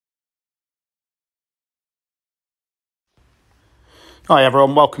Hi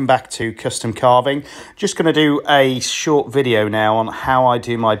everyone, welcome back to Custom Carving. Just going to do a short video now on how I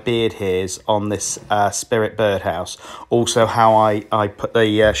do my beard hairs on this Spirit birdhouse. Also how I put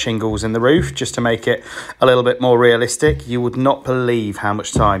the shingles in the roof just to make it a little bit more realistic. You would not believe how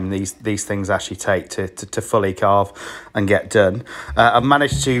much time these things actually take to fully carve and get done. I've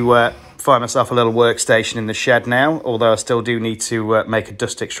managed to find myself a little workstation in the shed now, although I still do need to make a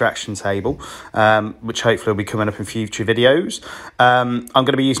dust extraction table, which hopefully will be coming up in future videos. I'm going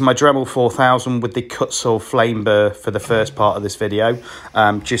to be using my Dremel 4000 with the Kutzall flame burr for the first part of this video,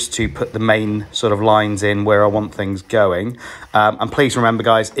 just to put the main sort of lines in where I want things going. And please remember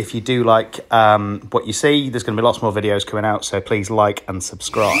guys, if you do like what you see, there's going to be lots more videos coming out, so please like and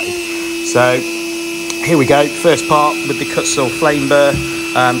subscribe. So here we go, first part with the Kutzall flame burr.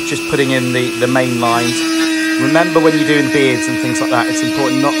 Just putting in the main lines. Remember when you're doing beards and things like that, it's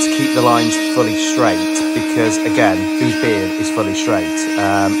important not to keep the lines fully straight, because again, whose beard is fully straight?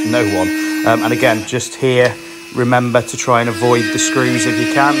 No one. And again, just here, remember to try and avoid the screws if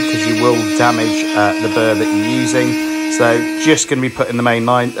you can, because you will damage the burr that you're using. So just going to be putting the main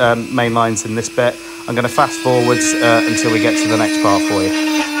lines in this bit. I'm going to fast forwards until we get to the next part for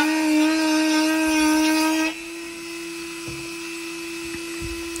you.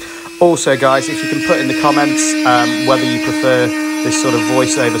 Also guys, if you can put in the comments whether you prefer this sort of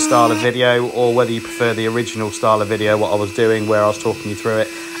voiceover style of video or whether you prefer the original style of video, what I was doing where I was talking you through it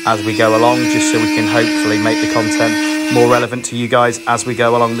as we go along, just so we can hopefully make the content more relevant to you guys as we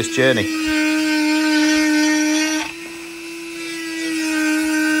go along this journey.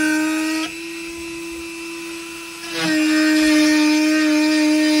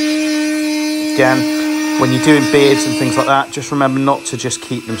 Again, when you're doing beards and things like that, just remember not to just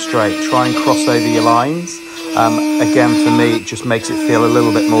keep them straight. Try and cross over your lines. Again, for me, it just makes it feel a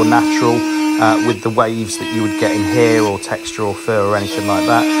little bit more natural with the waves that you would get in hair or texture or fur or anything like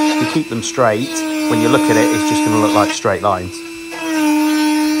that. If you keep them straight, when you look at it, it's just going to look like straight lines.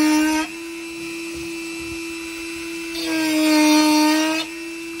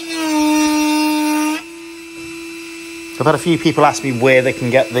 I've had a few people ask me where they can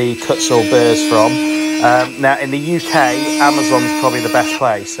get the Kutzall burrs from. Now in the UK, Amazon's probably the best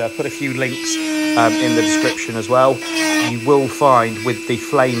place. So I've put a few links in the description as well. You will find with the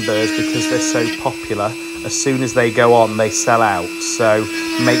flame burrs, because they're so popular, as soon as they go on, they sell out. So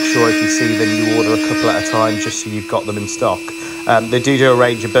make sure if you see them, you order a couple at a time, just so you've got them in stock. They do a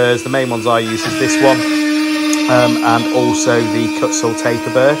range of burrs. The main ones I use is this one, and also the Kutzall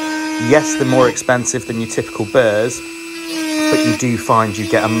taper burr. Yes, they're more expensive than your typical burrs, but you do find you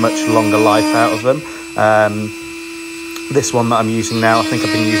get a much longer life out of them. This one that I'm using now, I think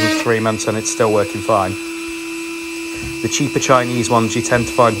I've been using for 3 months and it's still working fine. The cheaper Chinese ones you tend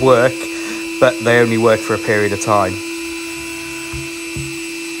to find work, but they only work for a period of time.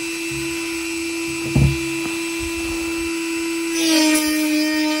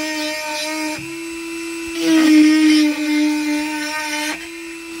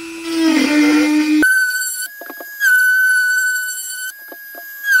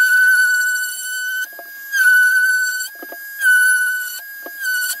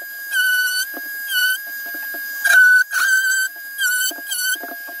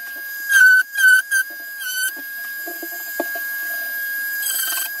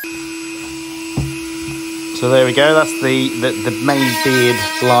 So there we go, that's the main beard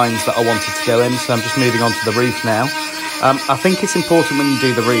lines that I wanted to go in, so I'm just moving on to the roof now. I think it's important when you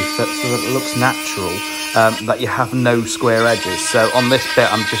do the roof that so that it looks natural, that you have no square edges. So on this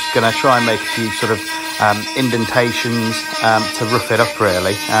bit I'm just going to try and make a few sort of indentations to rough it up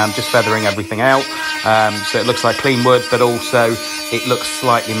really, just feathering everything out, so it looks like clean wood, but also it looks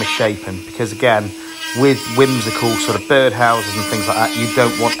slightly misshapen, because again, with whimsical sort of birdhouses and things like that, you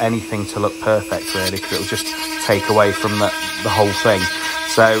don't want anything to look perfect really, because it'll just take away from the whole thing.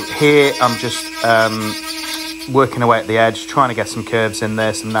 So here I'm just working away at the edge, trying to get some curves in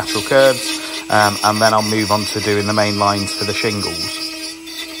there, some natural curves, and then I'll move on to doing the main lines for the shingles.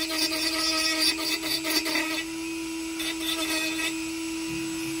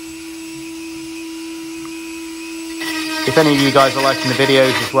 If any of you guys are liking the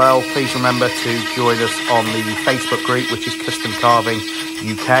videos as well, please remember to join us on the Facebook group, which is Custom Carving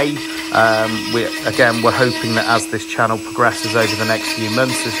UK. We're hoping that as this channel progresses over the next few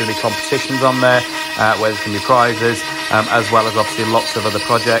months, there's going to be competitions on there where there's going to be prizes, as well as obviously lots of other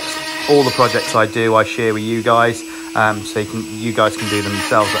projects. All the projects I do, I share with you guys, so you guys can do them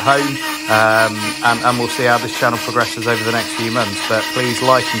yourselves at home, and we'll see how this channel progresses over the next few months. But please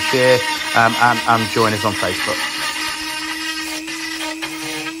like and share, and join us on Facebook.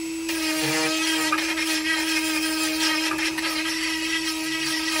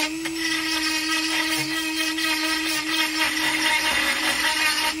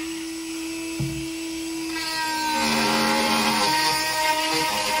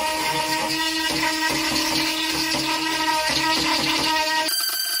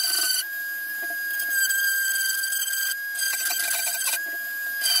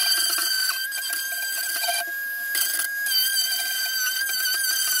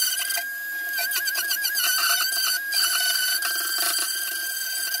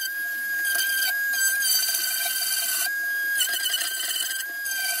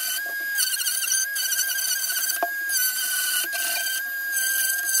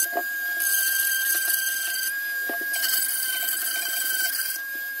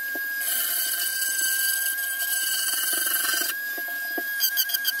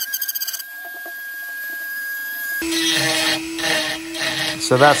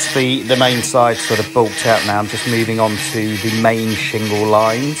 So that's the main side sort of bulked out now. I'm just moving on to the main shingle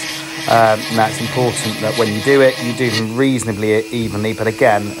lines. Now it's important that when you do it, you do them reasonably evenly. But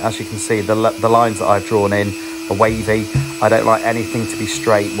again, as you can see, the lines that I've drawn in are wavy. I don't like anything to be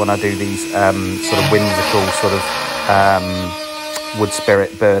straight when I do these sort of whimsical sort of wood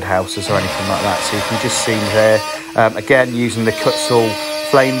spirit birdhouses or anything like that. So you can just see there, again, using the Kutzall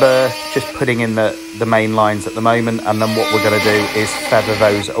flame burr, just putting in the main lines at the moment, and then what we're going to do is feather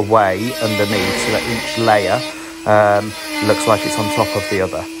those away underneath so that each layer looks like it's on top of the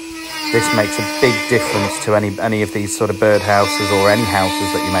other. This makes a big difference to any of these sort of birdhouses or any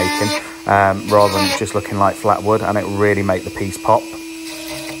houses that you're making, rather than just looking like flat wood, and it will really make the piece pop.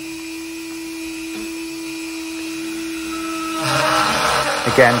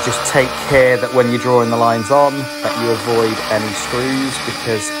 Again, just take care that when you're drawing the lines on, that you avoid any screws,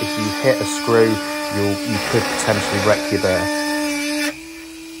 because if you hit a screw, you could potentially wreck your burr.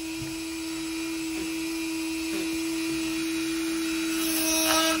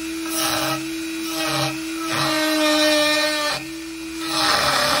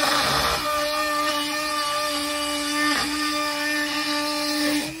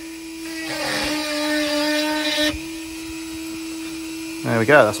 There we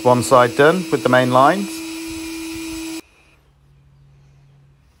go, that's one side done with the main lines.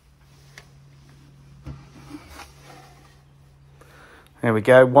 There we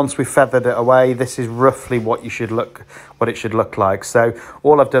go. Once we've feathered it away, this is roughly what it should look like. So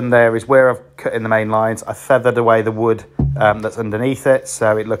all I've done there is where I've cut in the main lines, I feathered away the wood that's underneath it,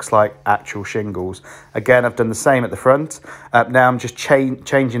 so it looks like actual shingles. Again, I've done the same at the front. Now I'm just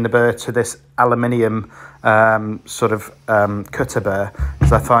changing the burr to this aluminium cutter burr,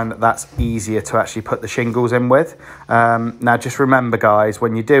 because I find that that's easier to actually put the shingles in with. Now just remember, guys,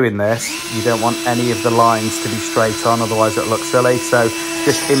 when you're doing this, you don't want any of the lines to be straight on, otherwise it'll look silly. So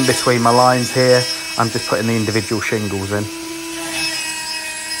just in between my lines here, I'm just putting the individual shingles in.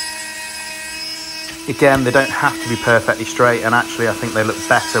 Again, they don't have to be perfectly straight, and actually I think they look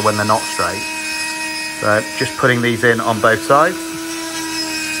better when they're not straight. So just putting these in on both sides.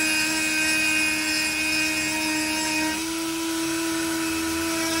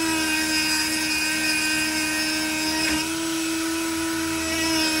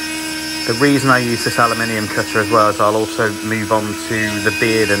 The reason I use this aluminium cutter as well is I'll also move on to the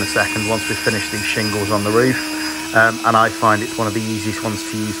beard in a second once we finish these shingles on the roof. And I find it's one of the easiest ones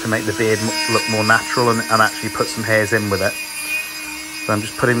to use to make the beard look more natural and actually put some hairs in with it. So I'm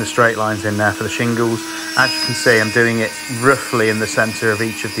just putting the straight lines in there for the shingles. As you can see, I'm doing it roughly in the centre of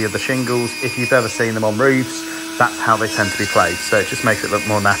each of the other shingles. If you've ever seen them on roofs, that's how they tend to be placed. So it just makes it look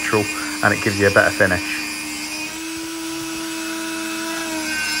more natural and it gives you a better finish.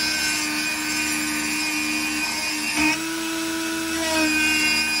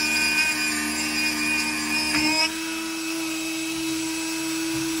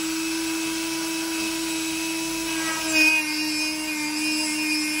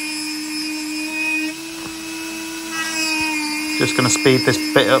 Just going to speed this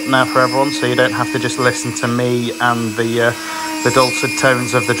bit up now for everyone, so you don't have to just listen to me and the dulcet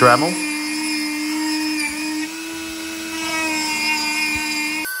tones of the Dremel.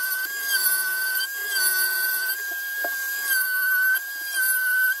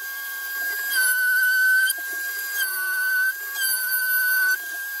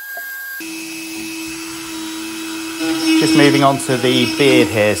 Just moving on to the beard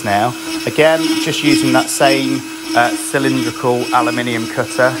hairs now. Again, just using that same cylindrical aluminium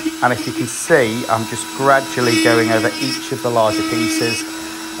cutter, and if you can see, I'm just gradually going over each of the larger pieces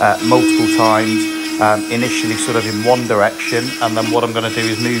multiple times, initially sort of in one direction, and then what I'm going to do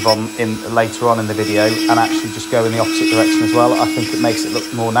is move on later on in the video and actually just go in the opposite direction as well. I think it makes it look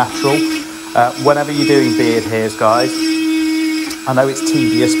more natural. Whenever you're doing beard hairs, guys, I know it's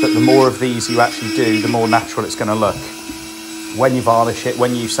tedious, but the more of these you actually do, the more natural it's going to look. When you varnish it,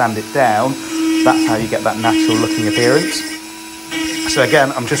 when you sand it down, that's how you get that natural looking appearance. So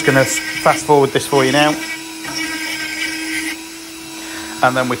again, I'm just going to fast forward this for you now,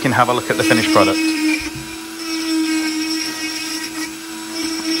 and then we can have a look at the finished product.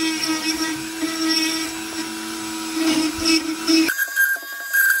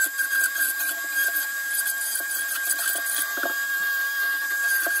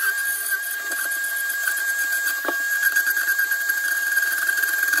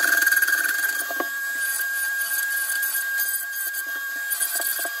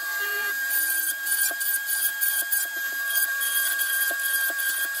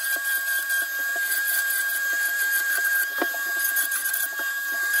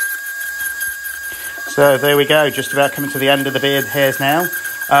 So there we go, just about coming to the end of the beard hairs now.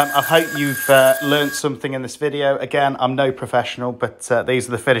 I hope you've learned something in this video. Again, I'm no professional, but these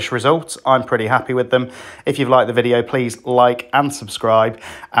are the finished results. I'm pretty happy with them. If you've liked the video, please like and subscribe,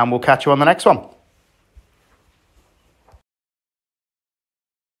 and we'll catch you on the next one.